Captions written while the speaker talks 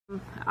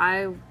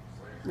I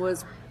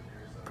was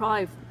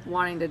probably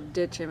wanting to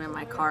ditch him in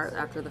my cart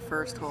after the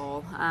first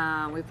hole.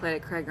 We played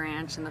at Craig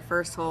Ranch, and the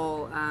first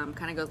hole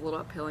kind of goes a little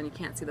uphill, and you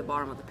can't see the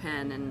bottom of the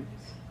pin.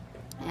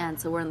 And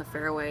so we're in the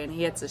fairway, and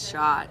he hits his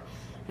shot,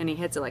 and he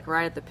hits it like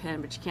right at the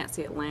pin, but you can't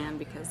see it land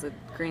because the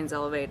green's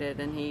elevated.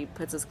 And he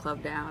puts his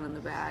club down in the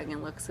bag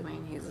and looks at me,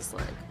 and he's just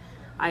like,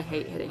 "I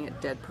hate hitting it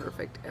dead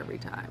perfect every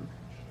time."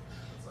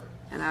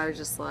 And I was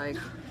just like,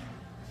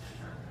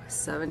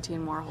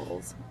 17 more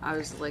holes. I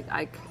was just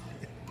like,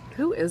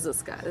 who is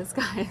this guy? This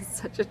guy is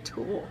such a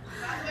tool.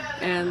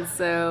 And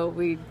so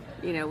we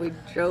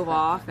drove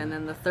off, and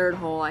then the third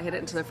hole, I hit it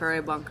into the fairway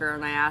bunker,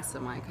 and I asked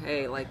him, like,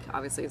 hey, like,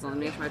 obviously he's on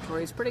the Nationwide Tour,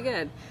 he's pretty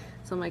good.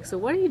 So I'm like, so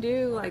what do you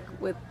do, like,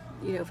 with,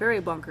 fairway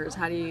bunkers?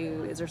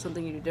 Is there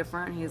something you do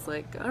different? And he's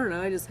like, I don't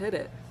know, I just hit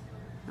it.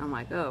 And I'm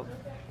like, oh,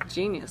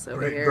 genius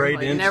over here. Great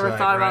like, insight, never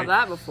thought right? about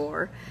that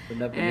before.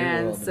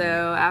 And so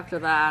after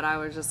that, I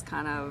was just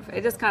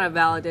it just kind of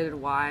validated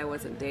why I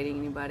wasn't dating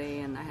anybody,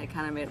 and I had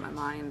kind of made up my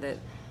mind that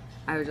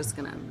I was just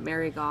gonna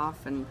marry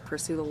golf and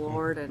pursue the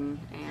Lord, and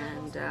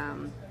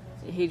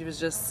he was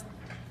just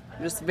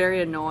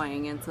very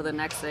annoying. And so the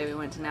next day we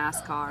went to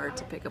NASCAR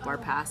to pick up our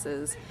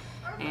passes,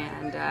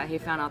 and he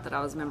found out that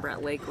I was a member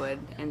at Lakewood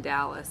in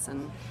Dallas,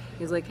 and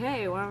he's like,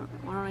 hey, why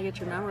don't I get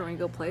your number and we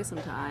go play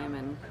sometime?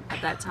 And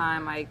at that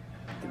time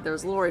there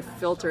was a little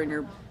filter in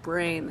your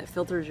brain that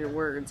filters your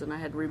words, and I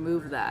had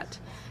removed that.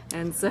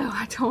 And so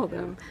I told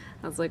him,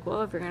 I was like,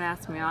 well, if you're gonna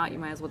ask me out, you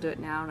might as well do it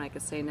now, and I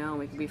could say no and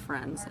we could be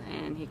friends.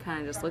 And he kind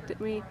of just looked at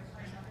me,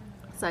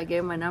 so I gave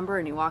him my number,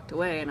 and he walked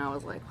away, and I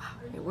was like, wow,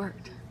 it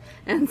worked.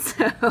 And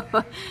so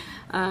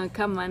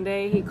come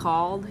Monday, he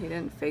called. He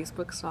didn't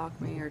Facebook stalk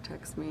me or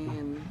text me,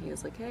 and he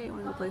was like, hey, you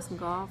want to go play some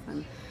golf?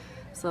 And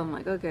so I'm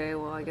like, okay,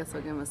 well, I guess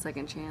I'll give him a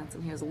second chance.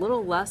 And he was a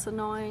little less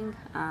annoying,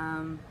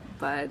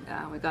 but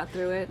we got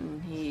through it,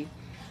 and he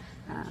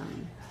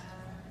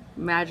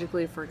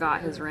magically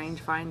forgot his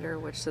rangefinder,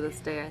 which to this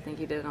day I think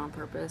he did it on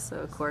purpose. So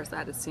of course I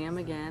had to see him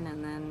again,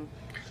 and then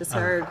just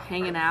started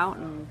hanging out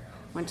and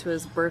went to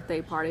his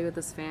birthday party with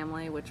his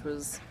family, which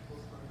was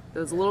a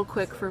little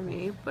quick for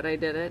me, but I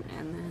did it.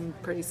 And then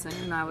pretty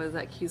soon I was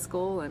at Q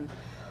School, and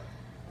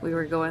we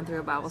were going through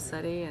a Bible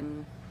study,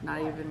 and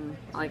not even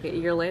like a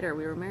year later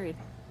we were married.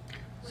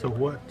 So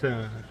what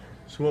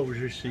was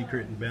your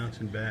secret in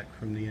bouncing back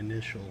from the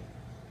initial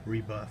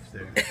rebuff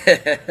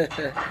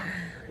there?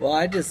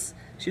 Well,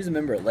 she was a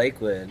member at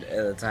Lakewood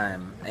at the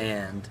time,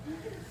 and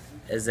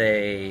as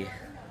a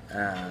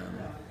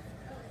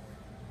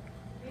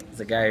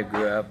guy who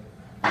grew up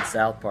in the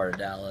south part of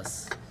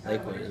Dallas,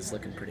 Lakewood is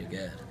looking pretty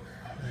good.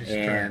 Nice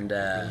and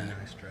track. Really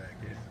nice track,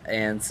 yeah.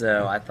 And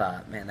so I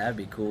thought, man, that'd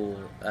be cool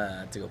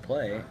to go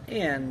play.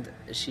 And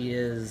she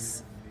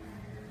is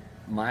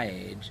my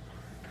age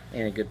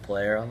and a good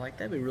player. I'm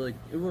like, it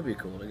would be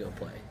cool to go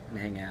play and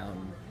hang out.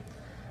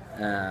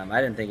 And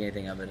I didn't think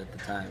anything of it at the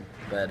time,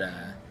 but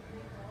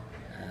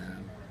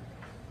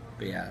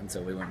yeah, and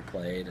so we went and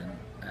played, and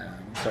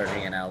started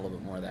hanging out a little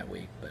bit more that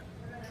week. But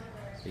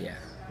yeah,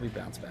 we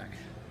bounced back.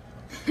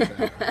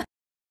 So.